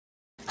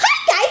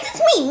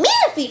me,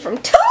 Manaphy from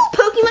Total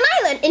Pokemon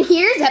Island, and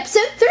here's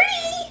episode 3.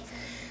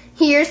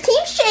 Here's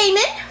Team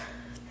Shaman,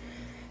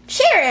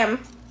 Cherim,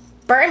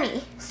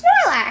 Burmy,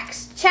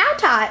 Snorlax,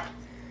 Chowtot,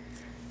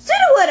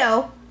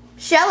 Sudowoodo,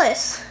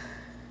 Shellos.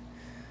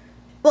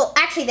 Well,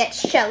 actually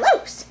that's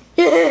Shellos.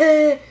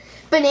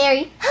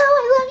 Baneri, oh,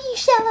 I love you,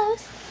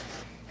 Shellos.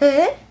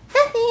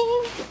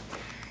 Nothing.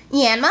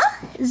 Yanma,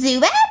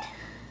 Zubat,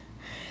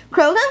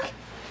 Krogunk,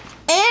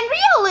 and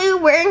Riolu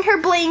wearing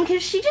her bling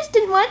because she just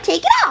didn't want to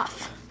take it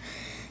off.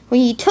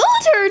 We told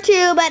her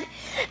to, but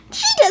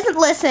she doesn't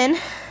listen.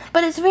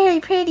 But it's very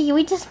pretty.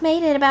 We just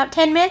made it about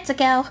 10 minutes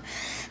ago.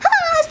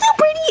 Ah, so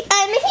pretty.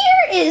 And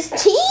here is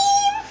Team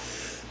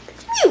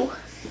Mew.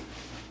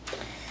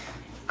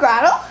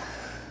 Grottle,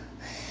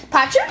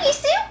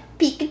 Pachirisu,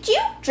 Pikachu,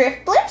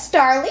 Drifblim,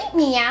 Starly,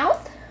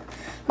 Meowth,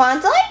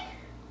 Bonsai,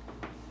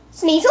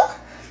 Sneasel.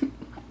 And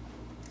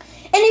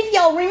if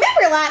y'all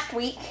remember last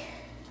week,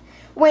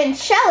 when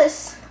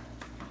Shellos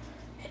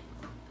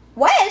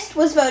West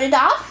was voted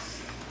off,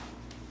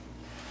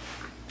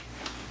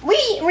 we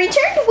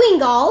returned to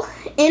Wingull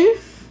in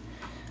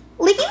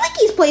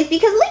LickyLicky's place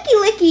because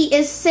LickyLicky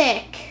is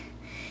sick.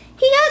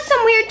 He got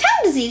some weird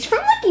tongue disease from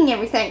licking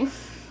everything.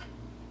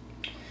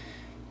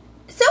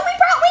 So we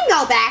brought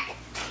Wingull back.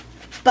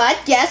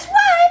 But guess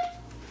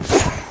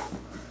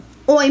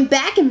what? I'm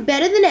back and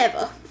better than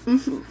ever.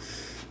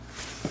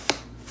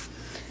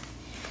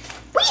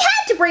 We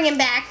had to bring him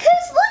back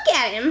because look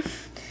at him.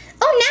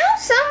 Oh, now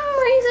some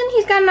reason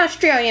he's got an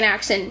Australian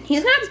accent.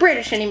 He's not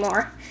British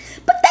anymore.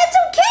 But that's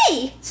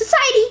okay.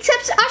 Society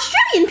accepts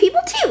Australian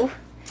people too.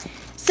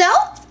 So,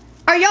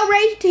 are y'all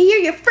ready to hear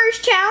your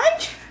first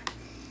challenge?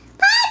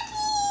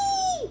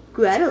 Party!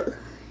 Grottle.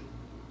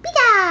 Pika!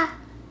 I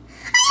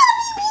love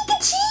you,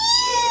 Pikachu!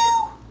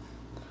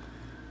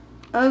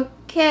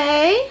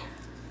 Okay.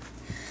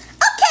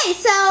 Okay,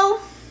 so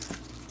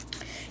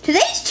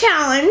today's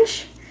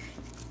challenge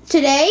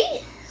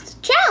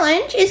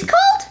is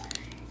called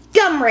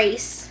Gum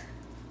Race.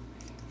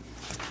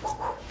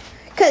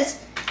 Because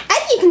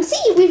as you can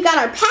see, we've got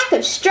our pack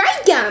of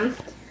stride gum.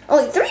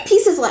 Only 3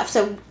 pieces left,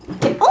 so no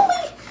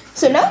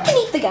one can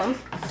eat the gum.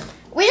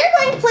 We are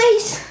going to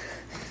place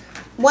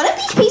one of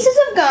these pieces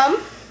of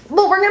gum,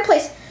 but we're going to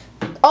place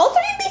all 3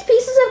 of these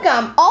pieces of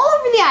gum all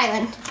over the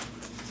island.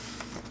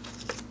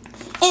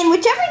 And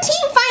whichever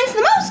team finds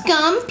the most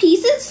gum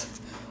pieces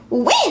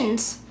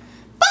wins.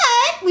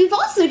 But we've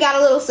also got a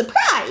little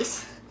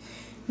surprise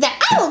that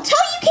I will tell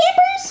you,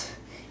 campers,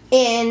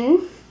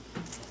 in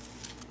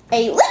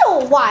a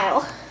little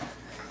while.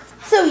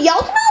 So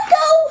y'all can all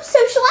go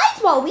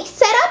socialize while we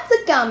set up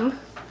the gum.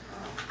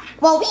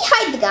 While we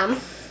hide the gum.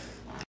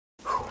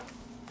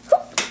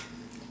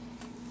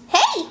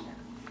 Hey!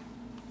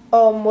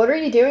 What are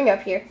you doing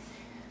up here?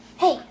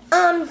 Hey,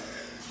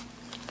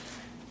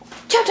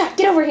 Chowtot,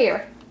 get over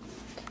here.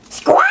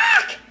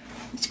 Squawk!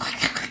 Squawk,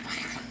 squawk, squawk,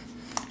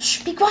 squawk.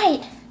 Shh, be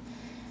quiet.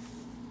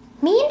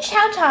 Me and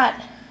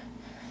Chowtot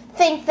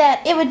think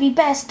that it would be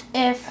best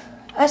if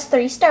us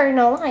 3 started an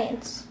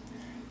alliance.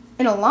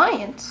 An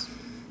alliance?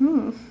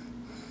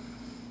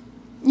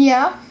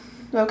 Yeah,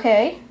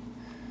 okay.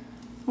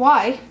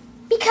 Why?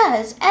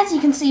 Because, as you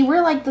can see,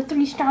 we're like the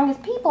 3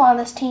 strongest people on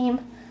this team.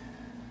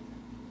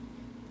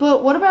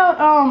 But what about,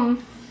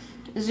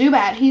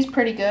 Zubat? He's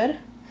pretty good.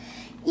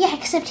 Yeah,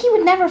 except he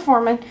would never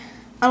form an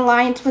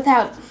alliance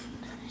without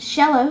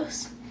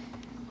Shellos.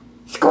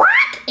 Squawk!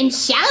 And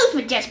Shellos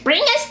would just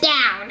bring us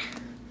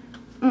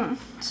down.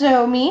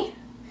 So, me?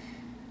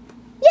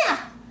 Yeah.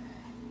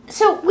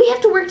 So, we have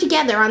to work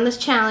together on this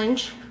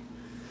challenge.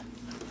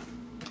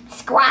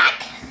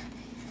 Squawk!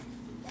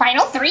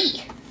 Final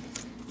 3.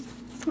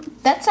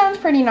 That sounds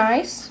pretty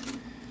nice.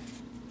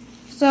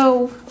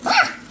 So,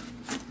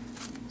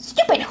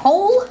 stupid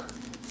hole.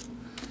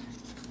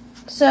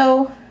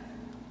 So,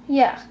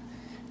 yeah.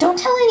 Don't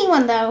tell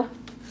anyone, though.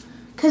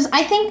 Because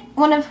I think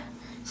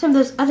some of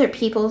those other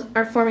people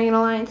are forming an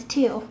alliance,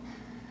 too.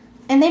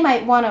 And they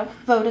might want to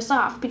vote us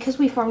off because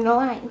we formed an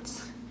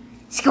alliance.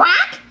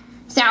 Squawk!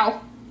 So,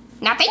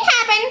 nothing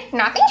happened.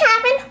 Nothing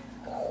happened.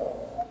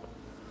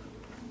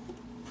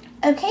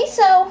 Okay,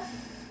 so,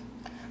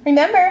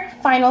 remember,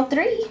 final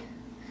 3.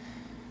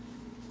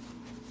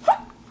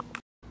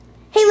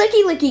 Hey,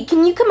 LickyLicky,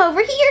 can you come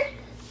over here?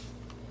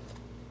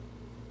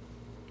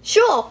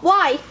 sure,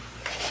 why?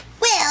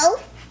 Well,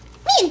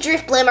 me and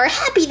Drifblim are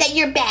happy that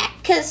you're back,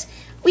 because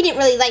we didn't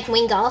really like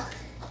Wingull.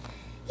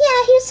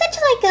 Yeah, he was such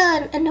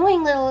an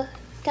annoying little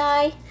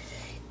guy.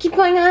 Keep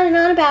going on and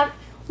on about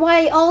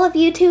why all of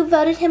you 2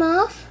 voted him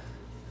off.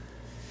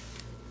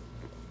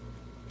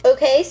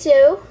 Okay,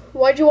 so,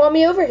 why'd you want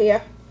me over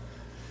here?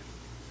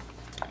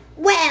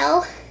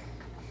 Well,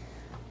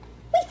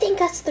 we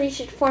think us 3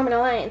 should form an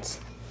alliance.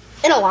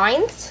 An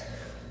alliance?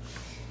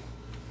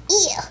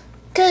 Yeah,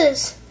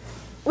 because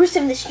we're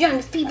some of the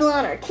strongest people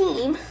on our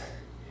team.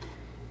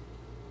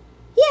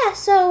 Yeah,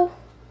 so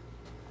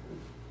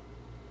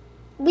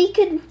we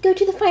could go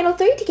to the final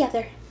 3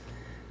 together.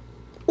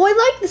 Well,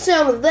 I like the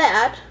sound of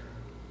that.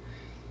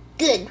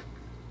 Good.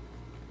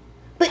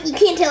 But you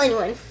can't tell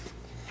anyone.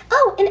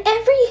 Oh, and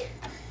every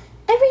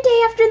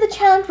day after the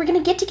challenge, we're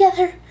gonna get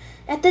together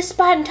at this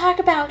spot and talk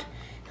about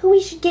who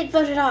we should get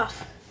voted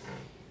off.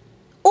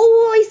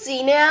 Oh, I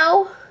see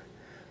now.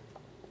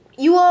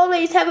 You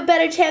always have a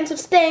better chance of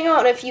staying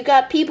on if you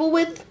got people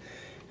with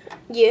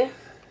you.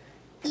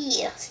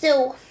 Yeah,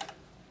 so...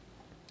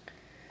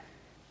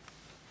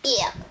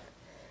 Yeah.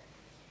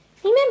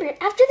 Remember,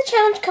 after the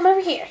challenge, come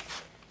over here.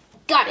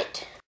 Got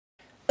it.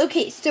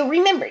 Okay, so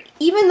remember,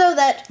 even though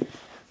that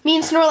me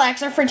and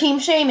Snorlax are for Team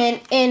Shaman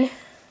and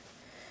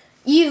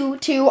you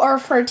two are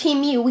for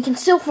Team Mew, we can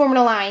still form an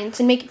alliance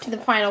and make it to the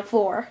final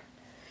four.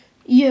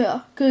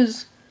 Yeah,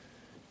 because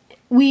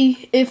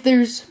if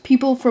there's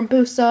people from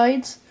both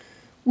sides,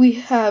 we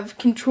have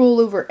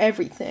control over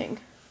everything.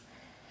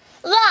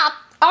 Yeah,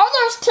 all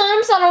those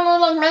teams that are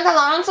like make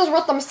alliances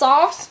with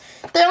themselves,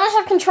 they only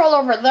have control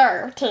over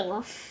their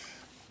team.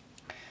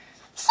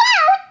 So,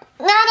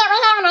 now that we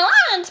have an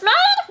alliance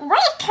made, we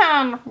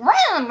can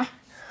win.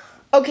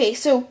 Okay,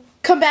 so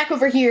come back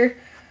over here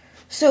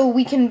so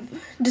we can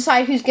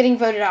decide who's getting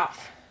voted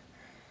off.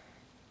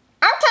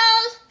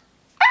 Okay.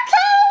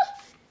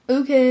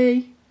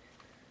 Okay.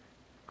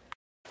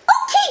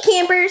 Okay,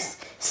 campers.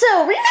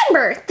 So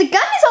remember, the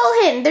gum is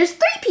all hidden. There's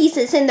 3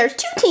 pieces and there's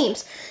 2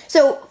 teams.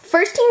 So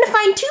first team to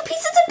find 2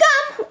 pieces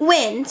of gum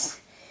wins.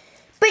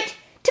 But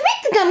to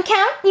make the gum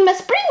count, you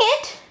must bring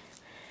it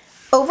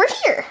over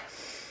here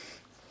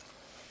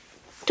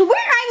to where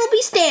I will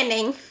be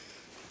standing.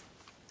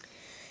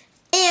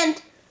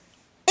 And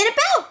in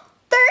about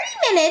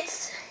 30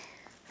 minutes,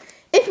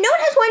 if no one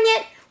has one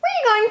yet,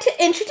 we're going to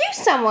introduce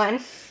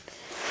someone.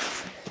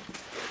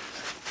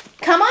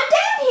 Come on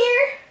down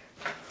here.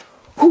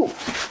 Ooh.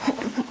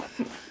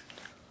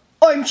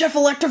 I'm Chef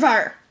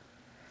Electivire.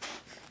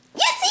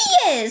 Yes,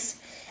 he is.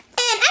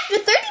 And after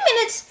 30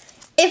 minutes,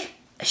 if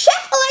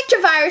Chef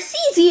Electivire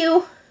sees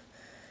you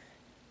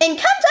and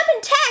comes up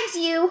and tags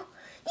you,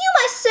 you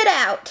must sit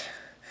out.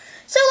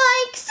 So,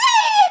 like, say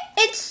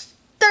it's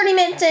 30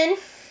 minutes in, and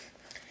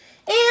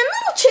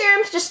little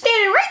Cherum's just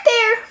standing right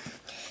there,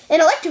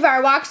 and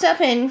Electivire walks up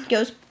and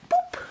goes,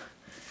 boop.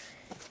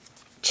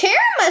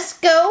 Cherum must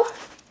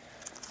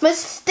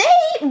stay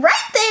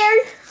right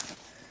there.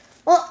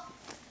 Well,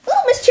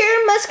 little Miss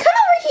Cherum must come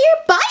over here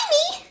by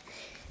me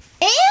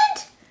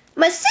and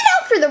must sit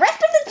out for the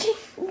rest of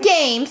the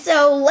game.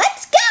 So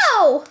let's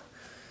go.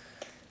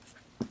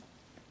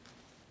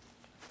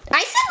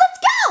 I said let's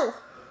go.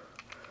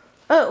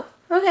 Oh,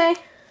 okay.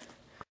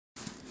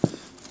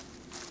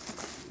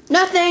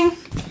 Nothing.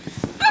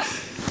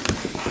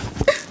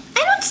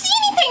 I don't see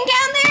anything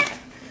down there.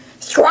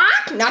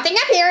 Squawk! Nothing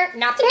up here.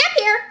 Nothing up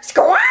here.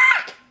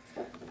 Squawk!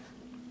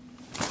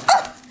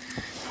 Oh,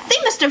 they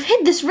must have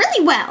hid this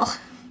really well.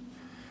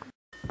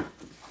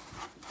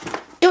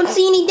 Don't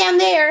see any down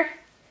there.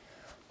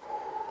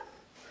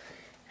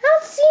 I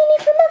don't see any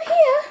from up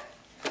here.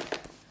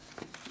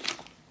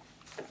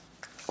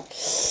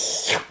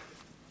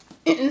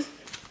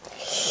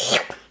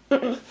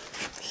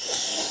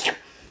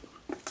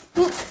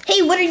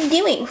 Hey, what are you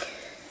doing?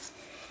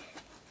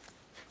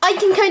 I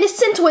can kind of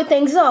sense where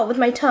things are with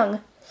my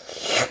tongue.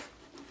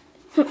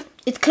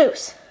 It's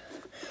close.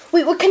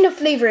 Wait, what kind of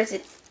flavor is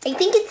it? I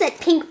think it's that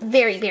pink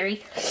berry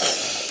berry.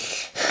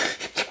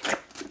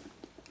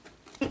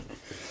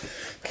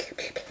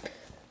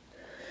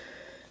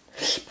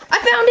 I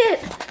found it!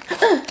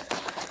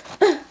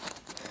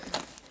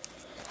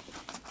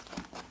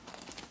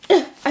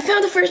 I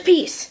found the first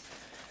piece.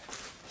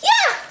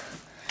 Yeah!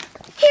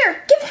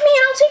 Here, give it to me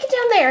and I'll take it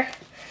down there.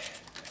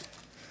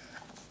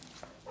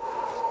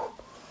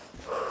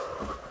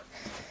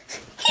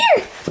 Here!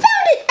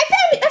 Found it! I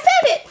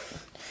found it!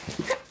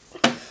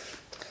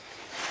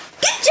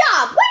 Good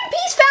job! 1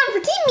 piece found for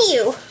Team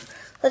Mew.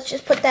 Let's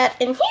just put that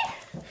in here.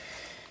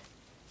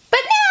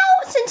 But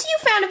now, since you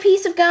found a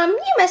piece of gum,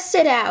 you must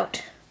sit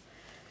out.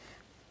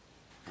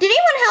 Did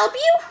anyone help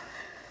you?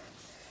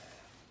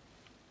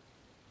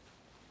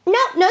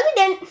 No, they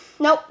didn't.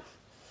 Nope.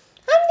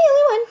 I'm the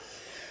only one.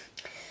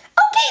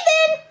 Okay,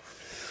 then.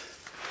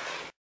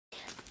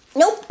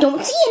 Nope,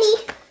 don't see any.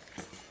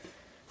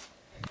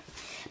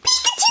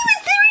 Pikachu,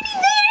 is there any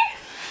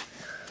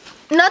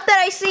there? Not that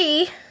I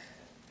see.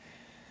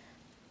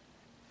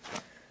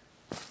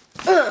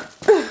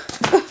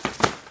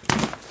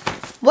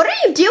 What are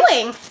you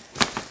doing?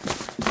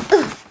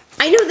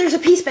 I know there's a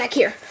piece back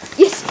here.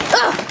 Yes.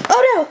 Oh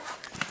no.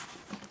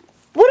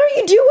 What are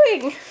you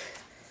doing?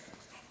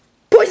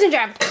 Poison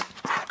jab.